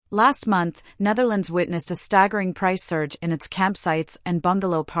Last month, Netherlands witnessed a staggering price surge in its campsites and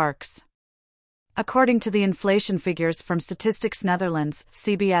bungalow parks. According to the inflation figures from Statistics Netherlands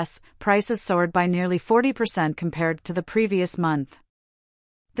 (CBS), prices soared by nearly 40% compared to the previous month.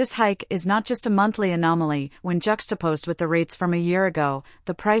 This hike is not just a monthly anomaly. When juxtaposed with the rates from a year ago,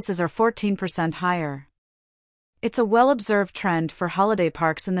 the prices are 14% higher. It's a well-observed trend for holiday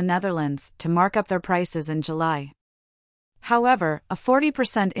parks in the Netherlands to mark up their prices in July. However, a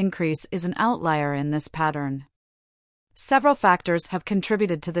 40% increase is an outlier in this pattern. Several factors have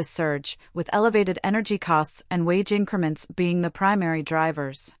contributed to this surge, with elevated energy costs and wage increments being the primary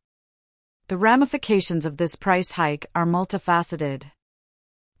drivers. The ramifications of this price hike are multifaceted.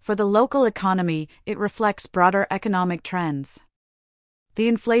 For the local economy, it reflects broader economic trends. The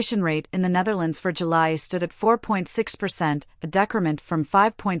inflation rate in the Netherlands for July stood at 4.6%, a decrement from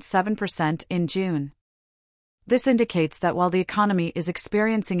 5.7% in June. This indicates that while the economy is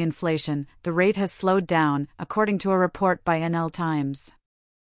experiencing inflation, the rate has slowed down, according to a report by NL Times.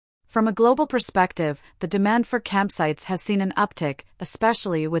 From a global perspective, the demand for campsites has seen an uptick,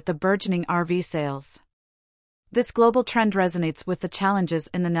 especially with the burgeoning RV sales. This global trend resonates with the challenges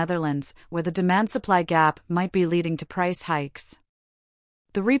in the Netherlands, where the demand-supply gap might be leading to price hikes.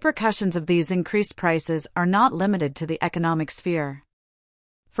 The repercussions of these increased prices are not limited to the economic sphere.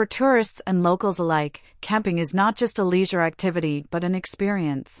 For tourists and locals alike, camping is not just a leisure activity but an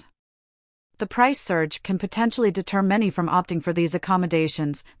experience. The price surge can potentially deter many from opting for these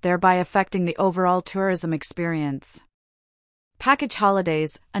accommodations, thereby affecting the overall tourism experience. Package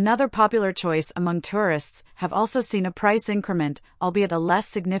holidays, another popular choice among tourists, have also seen a price increment, albeit a less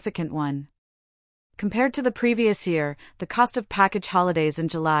significant one. Compared to the previous year, the cost of package holidays in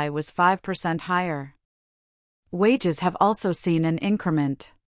July was 5% higher. Wages have also seen an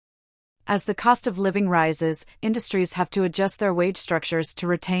increment. As the cost of living rises, industries have to adjust their wage structures to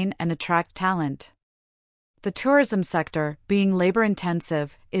retain and attract talent. The tourism sector, being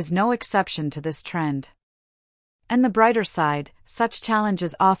labor-intensive, is no exception to this trend. And the brighter side, such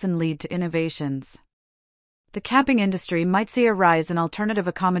challenges often lead to innovations. The camping industry might see a rise in alternative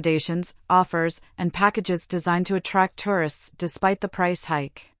accommodations, offers, and packages designed to attract tourists despite the price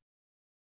hike.